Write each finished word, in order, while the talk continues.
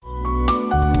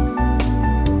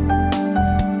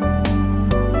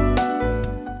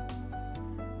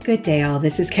Good day, all.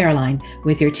 This is Caroline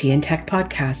with your Tea and Tech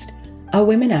podcast, a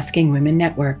Women Asking Women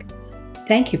network.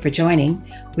 Thank you for joining.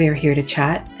 We are here to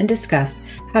chat and discuss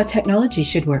how technology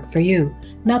should work for you,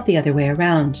 not the other way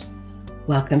around.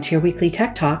 Welcome to your weekly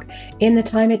tech talk in the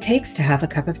time it takes to have a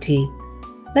cup of tea.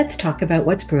 Let's talk about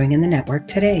what's brewing in the network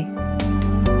today.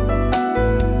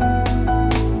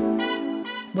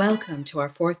 Welcome to our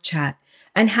fourth chat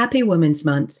and happy Women's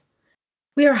Month.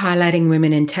 We are highlighting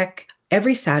women in tech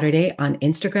every Saturday on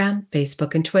Instagram,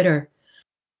 Facebook, and Twitter.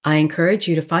 I encourage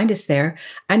you to find us there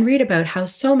and read about how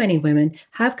so many women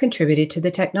have contributed to the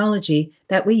technology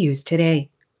that we use today.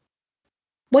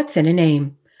 What's in a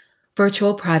name?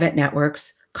 Virtual private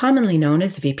networks, commonly known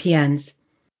as VPNs.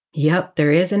 Yep,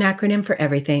 there is an acronym for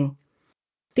everything.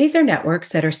 These are networks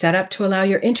that are set up to allow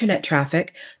your internet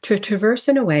traffic to traverse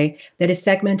in a way that is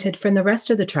segmented from the rest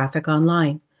of the traffic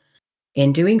online.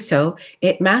 In doing so,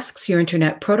 it masks your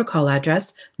internet protocol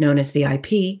address, known as the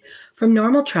IP, from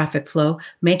normal traffic flow,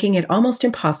 making it almost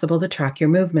impossible to track your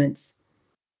movements.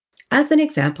 As an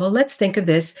example, let's think of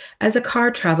this as a car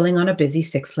traveling on a busy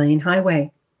 6-lane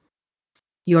highway.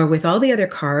 You are with all the other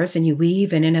cars and you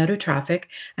weave in and out of traffic,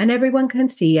 and everyone can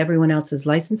see everyone else's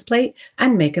license plate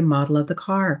and make and model of the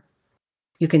car.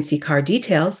 You can see car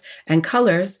details and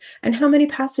colors and how many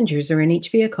passengers are in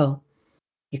each vehicle.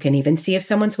 You can even see if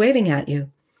someone's waving at you,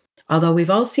 although we've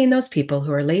all seen those people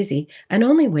who are lazy and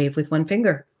only wave with one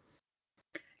finger.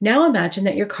 Now imagine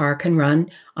that your car can run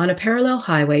on a parallel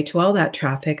highway to all that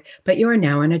traffic, but you are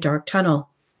now in a dark tunnel.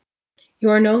 You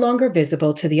are no longer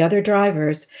visible to the other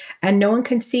drivers, and no one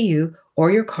can see you or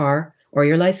your car or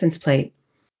your license plate.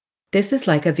 This is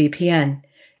like a VPN.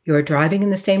 You are driving in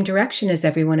the same direction as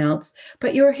everyone else,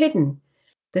 but you are hidden.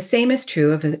 The same is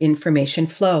true of information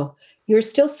flow. You're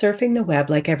still surfing the web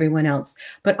like everyone else,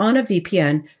 but on a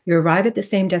VPN, you arrive at the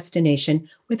same destination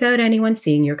without anyone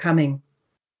seeing you're coming.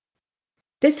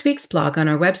 This week's blog on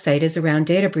our website is around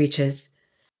data breaches.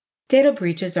 Data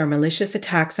breaches are malicious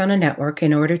attacks on a network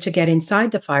in order to get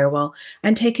inside the firewall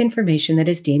and take information that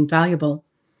is deemed valuable.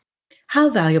 How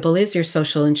valuable is your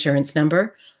social insurance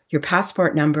number, your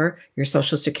passport number, your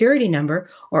social security number,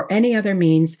 or any other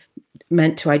means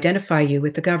meant to identify you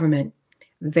with the government?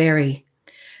 Very.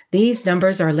 These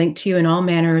numbers are linked to you in all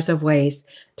manners of ways,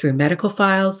 through medical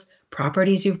files,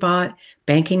 properties you've bought,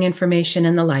 banking information,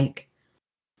 and the like.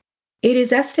 It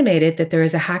is estimated that there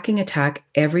is a hacking attack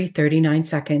every 39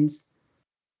 seconds.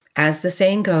 As the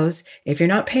saying goes, if you're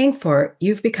not paying for it,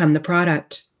 you've become the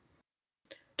product.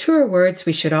 Truer words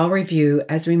we should all review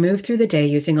as we move through the day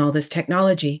using all this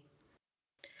technology.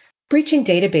 Breaching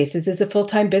databases is a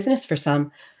full-time business for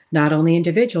some, not only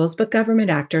individuals, but government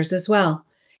actors as well.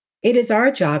 It is our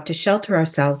job to shelter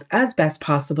ourselves as best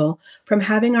possible from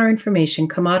having our information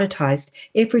commoditized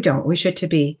if we don't wish it to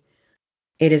be.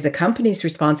 It is a company's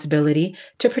responsibility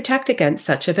to protect against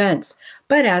such events,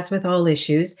 but as with all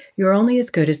issues, you're only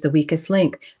as good as the weakest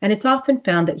link, and it's often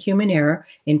found that human error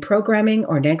in programming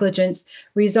or negligence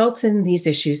results in these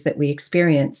issues that we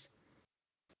experience.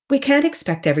 We can't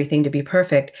expect everything to be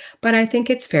perfect, but I think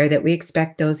it's fair that we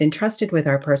expect those entrusted with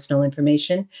our personal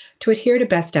information to adhere to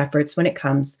best efforts when it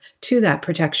comes to that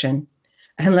protection,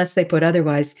 unless they put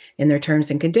otherwise in their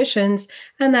terms and conditions,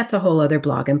 and that's a whole other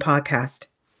blog and podcast.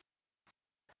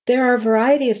 There are a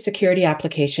variety of security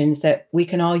applications that we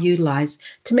can all utilize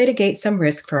to mitigate some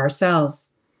risk for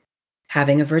ourselves.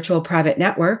 Having a virtual private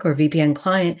network or VPN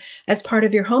client as part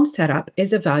of your home setup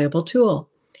is a valuable tool.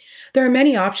 There are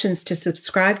many options to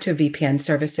subscribe to VPN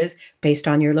services based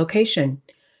on your location.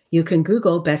 You can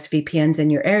Google best VPNs in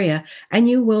your area, and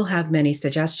you will have many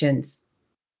suggestions.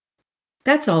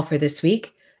 That's all for this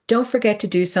week. Don't forget to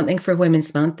do something for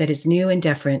Women's Month that is new and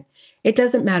different. It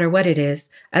doesn't matter what it is,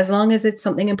 as long as it's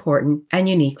something important and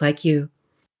unique like you.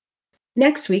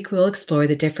 Next week, we'll explore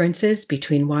the differences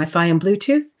between Wi-Fi and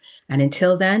Bluetooth, and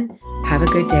until then, have a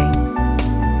good day.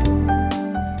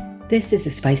 This is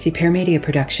a Spicy Pear Media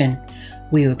production.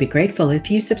 We would be grateful if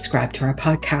you subscribe to our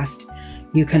podcast.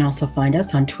 You can also find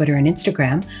us on Twitter and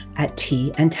Instagram at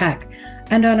Tea and Tech,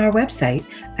 and on our website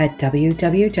at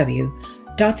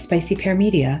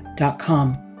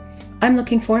www.spicypearmedia.com. I'm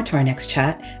looking forward to our next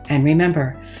chat, and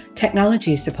remember,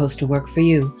 technology is supposed to work for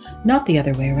you, not the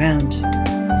other way around.